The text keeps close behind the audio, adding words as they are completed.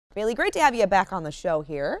Bailey, great to have you back on the show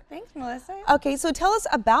here. Thanks, Melissa. Okay, so tell us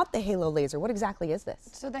about the Halo laser. What exactly is this?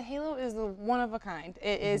 So the Halo is the one of a kind.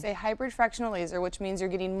 It is a hybrid fractional laser, which means you're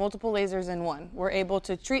getting multiple lasers in one. We're able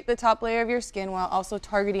to treat the top layer of your skin while also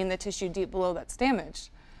targeting the tissue deep below that's damaged.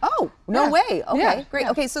 Oh, no way. Okay, Yeah, great. yeah.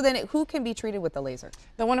 Okay, so then who can be treated with the laser?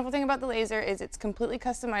 The wonderful thing about the laser is it's completely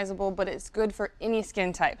customizable, but it's good for any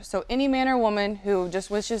skin type. So any man or woman who just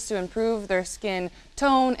wishes to improve their skin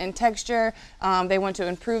tone and texture, they want to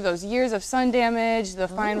improve those years of sun damage, the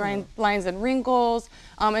fine lines and wrinkles,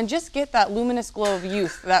 and just get that luminous glow of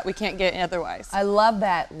youth that we can't get otherwise. I love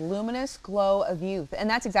that luminous glow of youth, and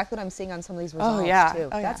that's exactly what I'm seeing on some of these results too.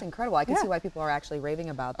 That's incredible. I can see why people are actually raving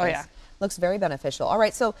about this. Oh yeah. Looks very beneficial. All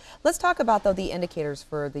right, so let's talk about though the indicators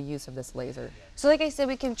for the use of this laser. So like I said,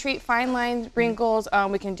 we can treat fine lines, wrinkles,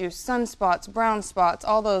 we can do sunspots, brown spots,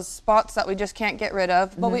 all those spots that we just can't get rid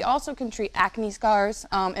of, but we also can treat acne scars,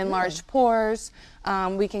 enlarged pores,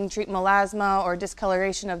 we can treat melasma or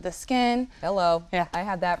discoloration of the skin. Hello. Yeah. I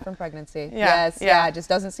had that from pregnancy. Yeah. Yes, yeah, it just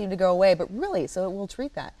doesn't seem to go away, but really, so it will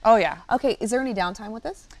treat that. Oh yeah. Okay, is there any downtime with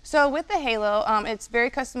this? So with the Halo, it's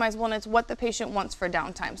very customizable and it's what the patient wants for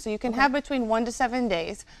downtime. So you can have between 1 to 7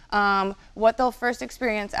 days. What they'll first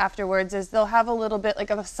experience afterwards is they'll have a little bit like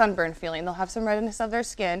of a sunburn feeling. They'll have some redness of their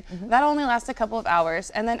skin. That'll only last a couple of hours.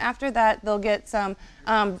 And then after that, they'll get some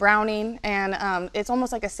browning, and it's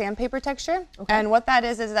almost like a sandpaper texture. And what that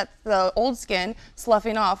is that the old skin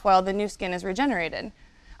sloughing off while the new skin is regenerated.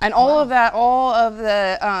 And all of that, all of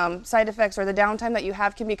the side effects or the downtime that you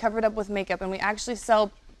have can be covered up with makeup, and we actually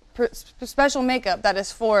sell special makeup that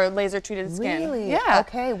is for laser treated skin. Really? Yeah.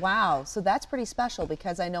 Okay, wow. So that's pretty special,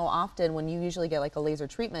 because I know often when you usually get like a laser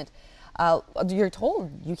treatment, you're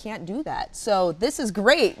told you can't do that. So this is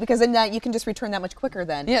great, because then that you can just return that much quicker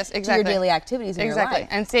then to your daily activities in your life.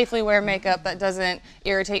 And safely wear makeup that doesn't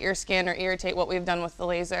irritate your skin or irritate what we've done with the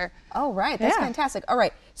laser. Oh, right. That's fantastic. All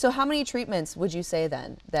right. So how many treatments would you say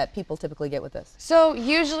then that people typically get with this? So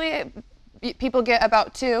usually people get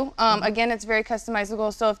about 2. Again, it's very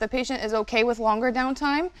customizable. So if the patient is okay with longer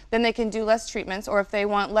downtime, then they can do less treatments. Or if they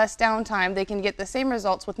want less downtime, they can get the same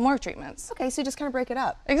results with more treatments. Okay, so you just kind of break it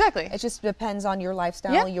up. Exactly. It just depends on your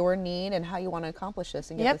lifestyle, your need, and how you want to accomplish this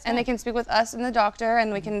and get this done. And they can speak with us and the doctor,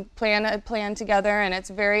 and we can plan a plan together, and it's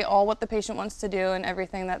very all what the patient wants to do and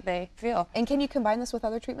everything that they feel. And can you combine this with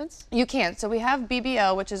other treatments? You can. So we have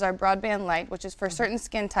BBL, which is our broadband light, which is for certain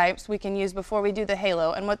skin types we can use before we do the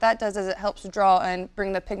Halo. And what that does is it helps draw and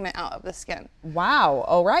bring the pigment out of the skin. Wow.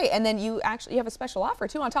 All right. And then you have a special offer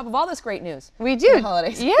too on top of all this great news. We do. For the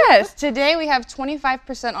holidays. Yes. Today we have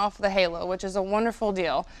 25% off the Halo, which is a wonderful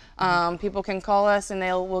deal. People can call us and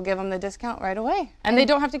we'll give them the discount right away. And they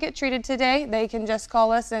don't have to get treated today. They can just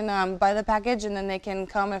call us and buy the package, and then they can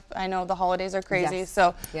come. If I know the holidays are crazy,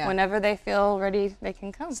 so whenever they feel ready, they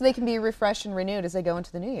can come. So they can be refreshed and renewed as they go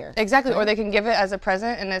into the new year. Exactly. Or they can give it as a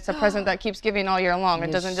present, and it's a present that keeps giving all year long.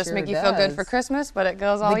 It doesn't just make you feel good for Christmas, but it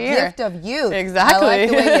goes all year. The gift of youth. Exactly. I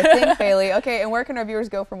like the way you think, Bailey. Okay, and where can our viewers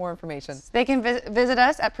go for more information? They can visit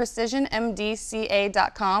us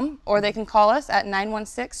precisionmdca.com, or they can call us at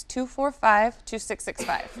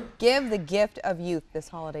 916-245-2665. Give the gift of youth this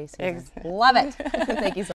holiday season. Love it. Thank you so much.